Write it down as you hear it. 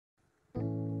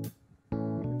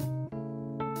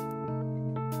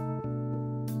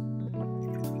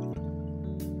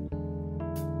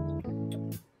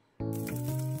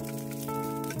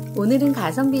오늘은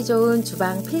가성비 좋은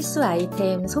주방 필수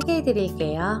아이템 소개해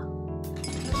드릴게요.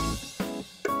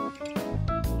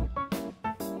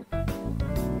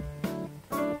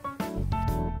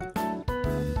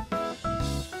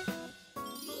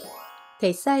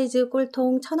 대사이즈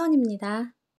꿀통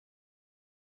 1,000원입니다.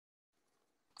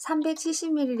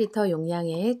 370ml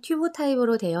용량의 튜브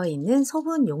타입으로 되어 있는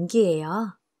소분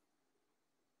용기예요.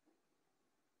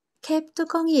 캡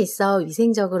뚜껑이 있어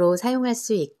위생적으로 사용할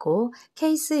수 있고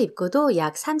케이스 입구도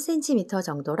약 3cm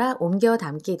정도라 옮겨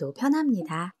담기도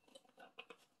편합니다.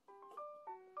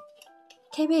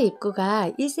 캡의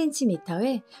입구가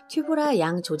 1cm에 튜브라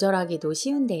양 조절하기도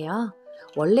쉬운데요.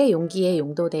 원래 용기의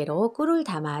용도대로 꿀을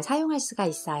담아 사용할 수가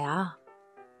있어요.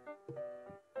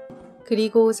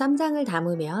 그리고 쌈장을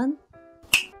담으면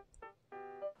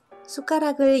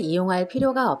숟가락을 이용할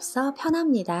필요가 없어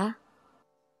편합니다.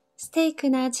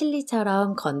 스테이크나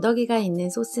칠리처럼 건더기가 있는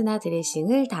소스나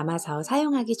드레싱을 담아서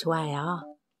사용하기 좋아요.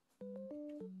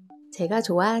 제가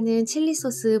좋아하는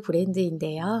칠리소스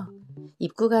브랜드인데요.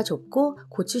 입구가 좁고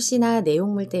고추씨나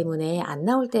내용물 때문에 안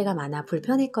나올 때가 많아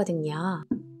불편했거든요.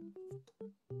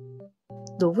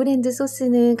 노브랜드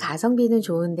소스는 가성비는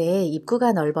좋은데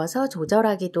입구가 넓어서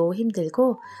조절하기도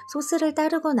힘들고 소스를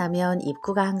따르고 나면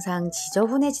입구가 항상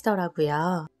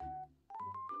지저분해지더라고요.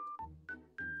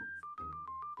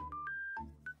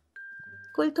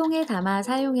 꿀통에 담아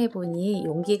사용해보니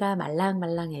용기가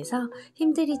말랑말랑해서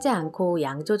힘들이지 않고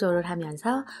양 조절을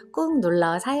하면서 꾹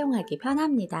눌러 사용하기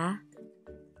편합니다.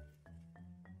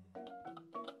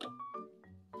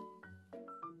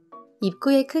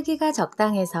 입구의 크기가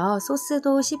적당해서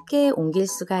소스도 쉽게 옮길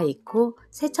수가 있고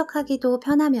세척하기도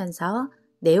편하면서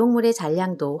내용물의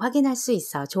잔량도 확인할 수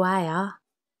있어 좋아요.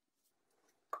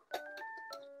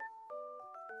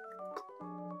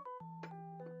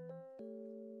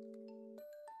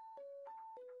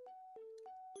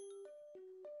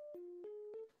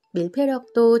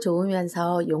 밀폐력도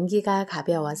좋으면서 용기가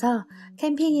가벼워서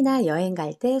캠핑이나 여행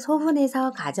갈 때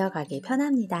소분해서 가져가기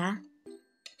편합니다.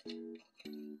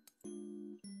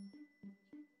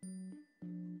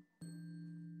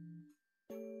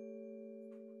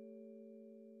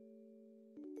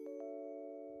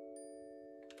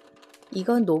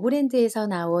 이건 노브랜드에서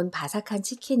나온 바삭한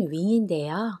치킨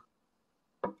윙인데요.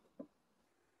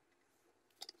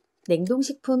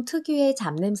 냉동식품 특유의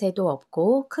잡냄새도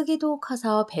없고 크기도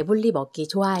커서 배불리 먹기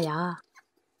좋아요.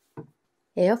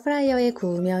 에어프라이어에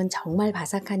구우면 정말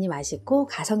바삭하니 맛있고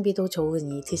가성비도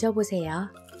좋으니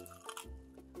드셔보세요.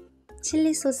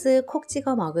 칠리소스 콕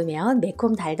찍어 먹으면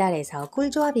매콤 달달해서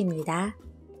꿀조합입니다.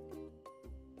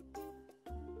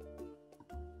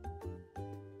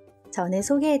 전에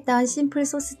소개했던 심플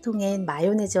소스통엔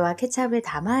마요네즈와 케찹을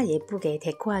담아 예쁘게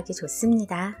데코하기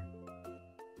좋습니다.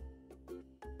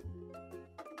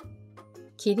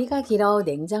 길이가 길어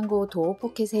냉장고 도어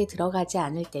포켓에 들어가지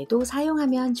않을 때도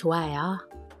사용하면 좋아요.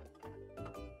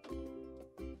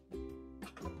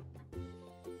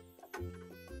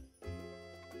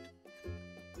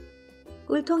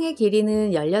 꿀통의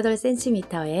길이는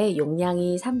 18cm에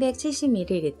용량이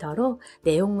 370ml로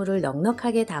내용물을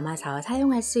넉넉하게 담아서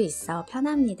사용할 수 있어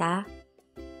편합니다.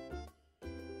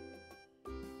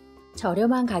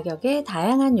 저렴한 가격에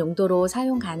다양한 용도로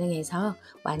사용 가능해서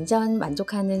완전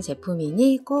만족하는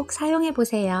제품이니 꼭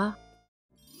사용해보세요.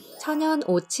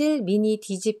 천연옻칠 미니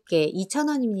뒤집개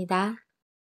 2,000원입니다.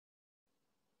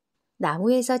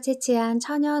 나무에서 채취한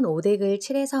천연 오덱을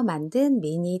칠해서 만든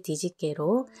미니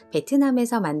뒤집개로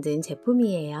베트남에서 만든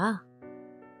제품이에요.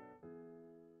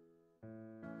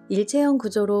 일체형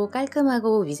구조로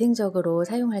깔끔하고 위생적으로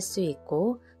사용할 수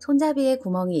있고 손잡이에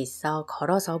구멍이 있어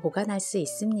걸어서 보관할 수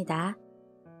있습니다.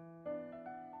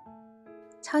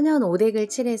 천연 오덱을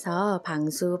칠해서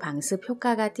방수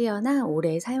효과가 뛰어나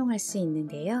오래 사용할 수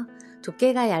있는데요.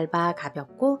 두께가 얇아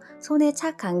가볍고 손에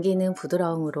착 감기는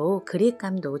부드러움으로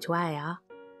그립감도 좋아요.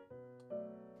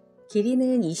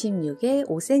 길이는 26에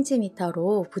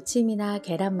 5cm로 부침이나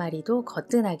계란말이도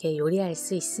거뜬하게 요리할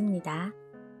수 있습니다.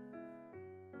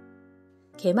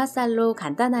 게맛살로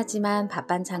간단하지만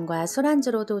밥반찬과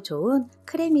술안주로도 좋은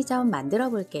크래미전 만들어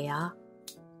볼게요.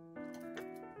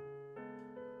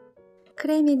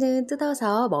 크래미는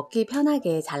뜯어서 먹기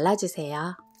편하게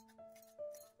잘라주세요.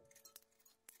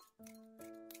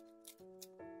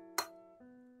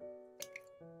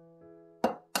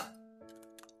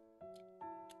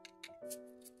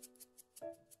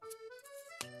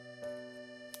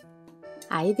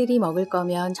 아이들이 먹을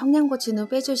거면 청양고추는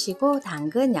빼주시고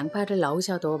당근, 양파를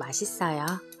넣으셔도 맛있어요.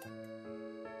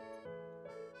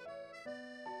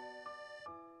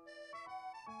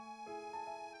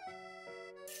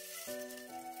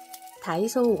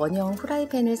 다이소 원형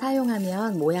프라이팬을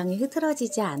사용하면 모양이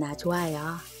흐트러지지 않아 좋아요.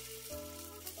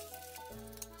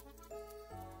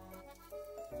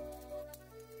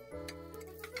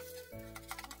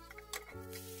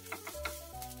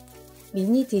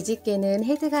 미니 뒤집개는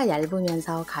헤드가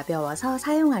얇으면서 가벼워서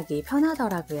사용하기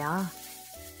편하더라고요.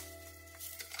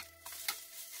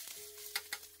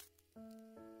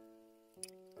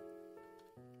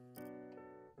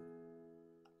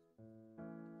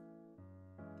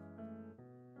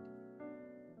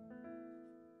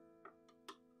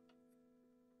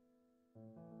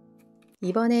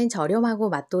 이번엔 저렴하고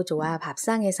맛도 좋아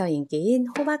밥상에서 인기인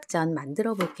호박전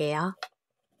만들어 볼게요.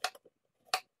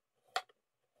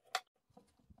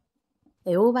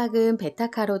 애호박은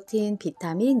베타카로틴,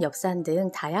 비타민, 엽산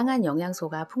등 다양한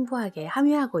영양소가 풍부하게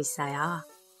함유하고 있어요.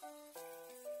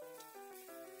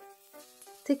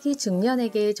 특히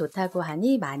중년에게 좋다고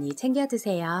하니 많이 챙겨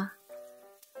드세요.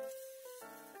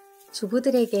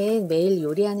 주부들에겐 매일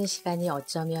요리하는 시간이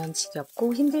어쩌면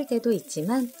지겹고 힘들 때도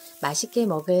있지만 맛있게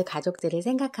먹을 가족들을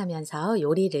생각하면서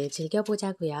요리를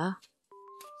즐겨보자고요.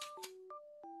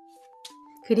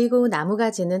 그리고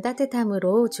나무가 주는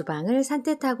따뜻함으로 주방을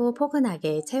산뜻하고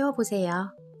포근하게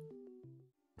채워보세요.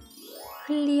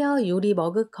 클리어 유리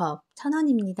머그컵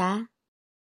 1,000원입니다.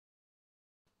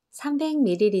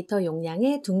 300ml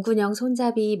용량의 둥근형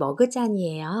손잡이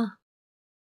머그잔이에요.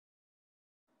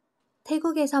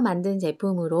 태국에서 만든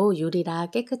제품으로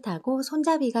유리라 깨끗하고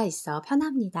손잡이가 있어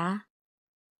편합니다.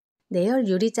 내열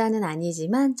유리잔은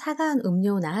아니지만 차가운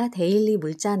음료나 데일리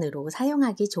물잔으로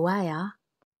사용하기 좋아요.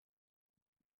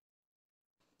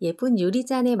 예쁜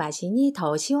유리잔의 마시니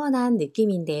더 시원한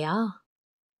느낌인데요.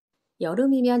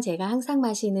 여름이면 제가 항상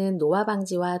마시는 노화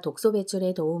방지와 독소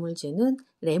배출에 도움을 주는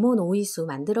레몬 오이수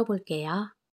만들어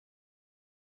볼게요.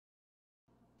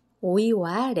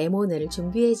 오이와 레몬을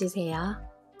준비해 주세요.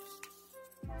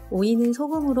 오이는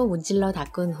소금으로 문질러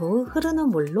닦은 후 흐르는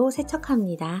물로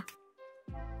세척합니다.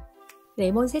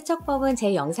 레몬 세척법은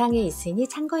제 영상에 있으니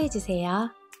참고해 주세요.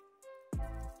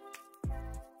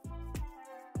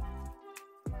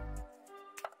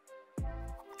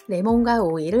 레몬과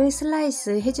오이를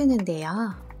슬라이스 해주는데요.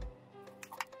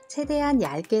 최대한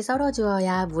얇게 썰어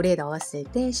주어야 물에 넣었을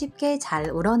때 쉽게 잘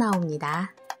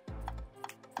우러나옵니다.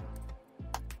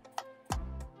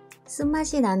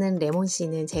 쓴맛이 나는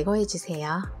레몬씨는 제거해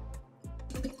주세요.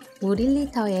 물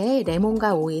 1리터에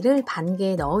레몬과 오이를 반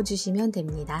개 넣어주시면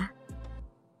됩니다.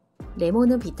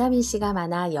 레몬은 비타민C가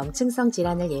많아 염증성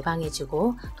질환을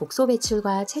예방해주고 독소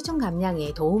배출과 체중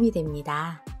감량에 도움이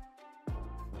됩니다.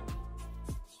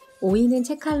 오이는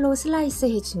채칼로 슬라이스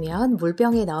해주면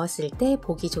물병에 넣었을 때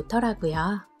보기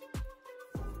좋더라고요.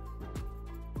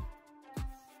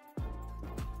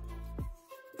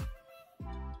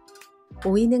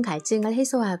 오이는 갈증을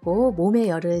해소하고 몸의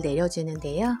열을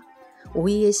내려주는데요.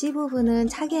 오이의 씨 부분은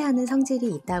차게 하는 성질이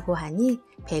있다고 하니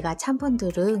배가 찬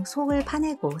분들은 속을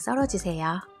파내고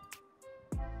썰어주세요.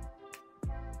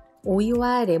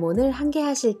 오이와 레몬을 한 개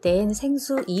하실 땐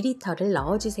생수 2리터를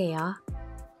넣어주세요.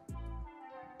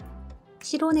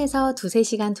 실온에서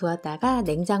 2~3시간 두었다가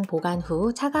냉장 보관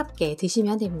후 차갑게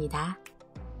드시면 됩니다.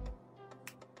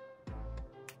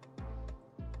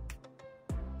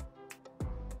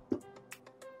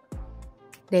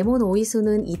 레몬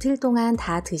오이수는 이틀 동안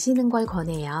다 드시는 걸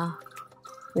권해요.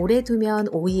 오래 두면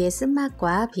오이의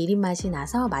쓴맛과 비린맛이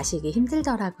나서 마시기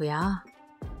힘들더라고요.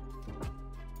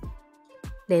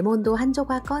 레몬도 한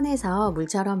조각 꺼내서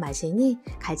물처럼 마시니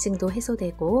갈증도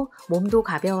해소되고 몸도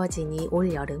가벼워지니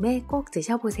올 여름에 꼭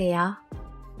드셔보세요.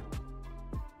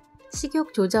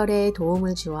 식욕 조절에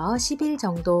도움을 주어 10일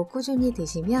정도 꾸준히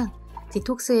드시면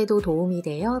디톡스에도 도움이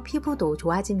되어 피부도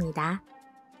좋아집니다.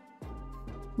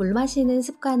 물 마시는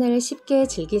습관을 쉽게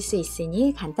즐길 수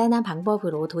있으니 간단한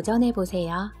방법으로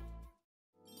도전해보세요.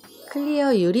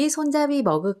 클리어 유리 손잡이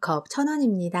머그컵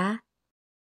 1,000원입니다.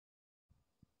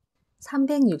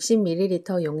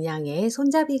 360ml 용량의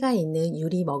손잡이가 있는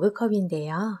유리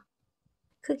머그컵인데요.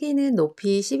 크기는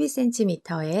높이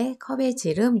 12cm에 컵의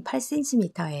지름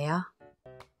 8cm예요.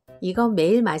 이건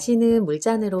매일 마시는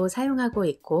물잔으로 사용하고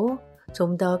있고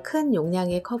좀 더 큰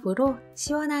용량의 컵으로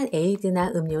시원한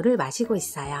에이드나 음료를 마시고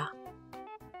있어요.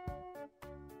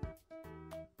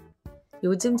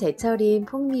 요즘 제철인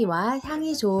풍미와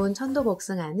향이 좋은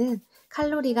천도복숭아는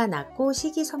칼로리가 낮고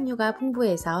식이섬유가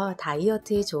풍부해서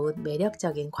다이어트에 좋은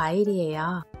매력적인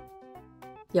과일이에요.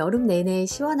 여름 내내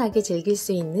시원하게 즐길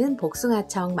수 있는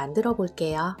복숭아청 만들어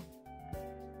볼게요.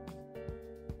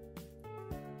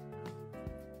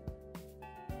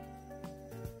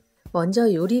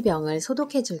 먼저 유리병을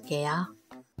소독해 줄게요.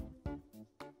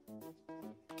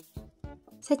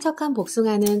 세척한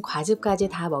복숭아는 과즙까지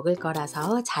다 먹을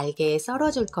거라서 잘게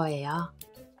썰어줄 거예요.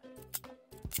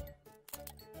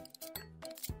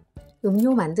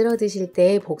 음료 만들어 드실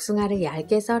때 복숭아를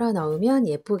얇게 썰어 넣으면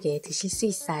예쁘게 드실 수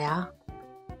있어요.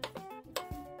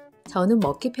 저는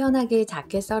먹기 편하게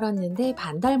작게 썰었는데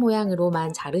반달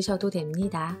모양으로만 자르셔도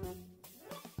됩니다.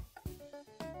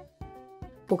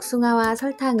 복숭아와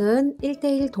설탕은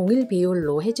 1:1 동일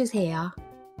비율로 해주세요.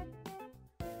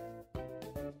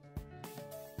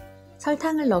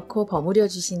 설탕을 넣고 버무려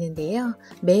주시는데요.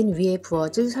 맨 위에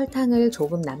부어줄 설탕을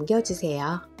조금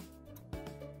남겨주세요.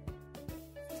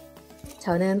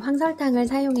 저는 황설탕을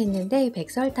사용했는데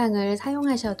백설탕을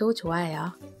사용하셔도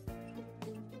좋아요.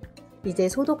 이제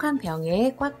소독한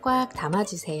병에 꽉꽉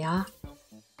담아주세요.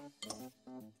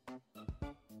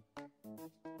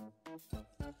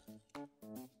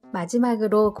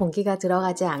 마지막으로 공기가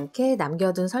들어가지 않게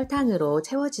남겨둔 설탕으로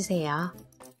채워주세요.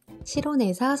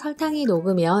 실온에서 설탕이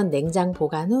녹으면 냉장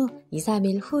보관 후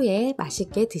 2-3일 후에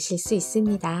맛있게 드실 수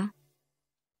있습니다.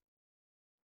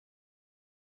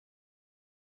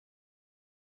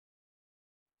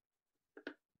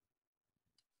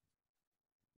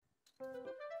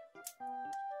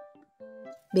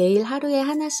 매일 하루에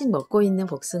하나씩 먹고 있는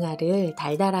복숭아를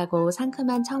달달하고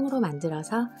상큼한 청으로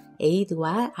만들어서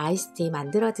에이드와 아이스티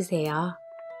만들어 드세요.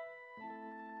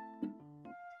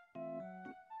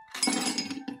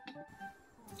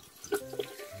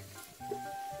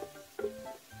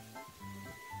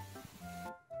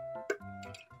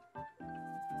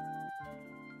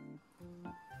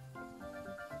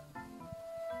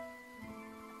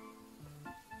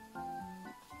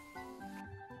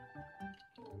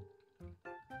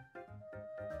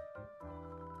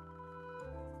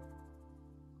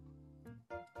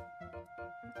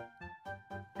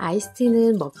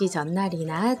 아이스티는 먹기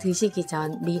전날이나 드시기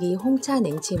전 미리 홍차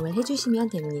냉침을 해주시면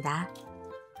됩니다.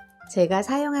 제가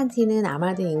사용한 티는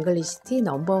아마드 잉글리시 티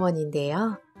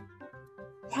넘버1인데요.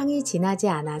 향이 진하지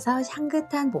않아서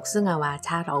향긋한 복숭아와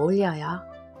잘 어울려요.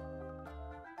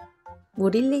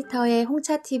 물 1리터에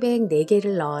홍차 티백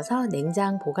 4개를 넣어서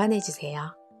냉장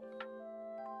보관해주세요.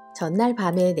 전날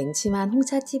밤에 냉침한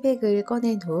홍차 티백을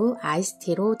꺼낸 후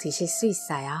아이스티로 드실 수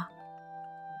있어요.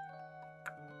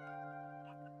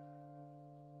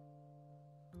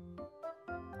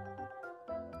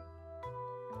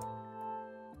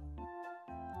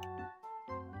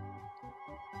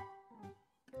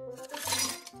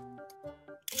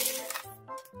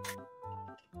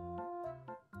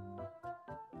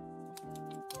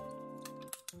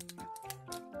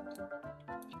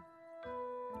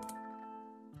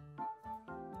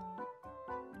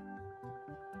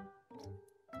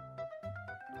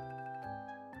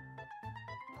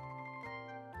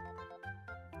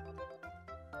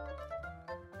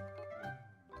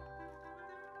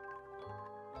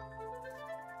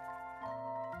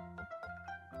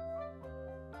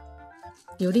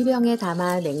 유리병에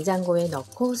담아 냉장고에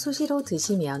넣고 수시로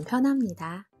드시면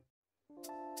편합니다.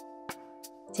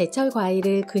 제철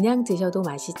과일을 그냥 드셔도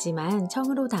맛있지만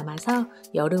청으로 담아서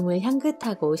여름을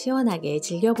향긋하고 시원하게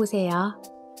즐겨보세요.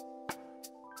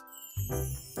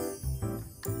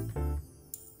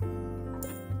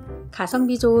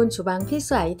 가성비 좋은 주방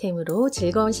필수 아이템으로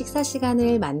즐거운 식사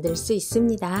시간을 만들 수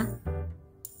있습니다.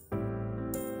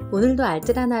 오늘도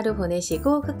알뜰한 하루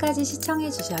보내시고 끝까지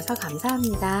시청해주셔서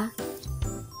감사합니다.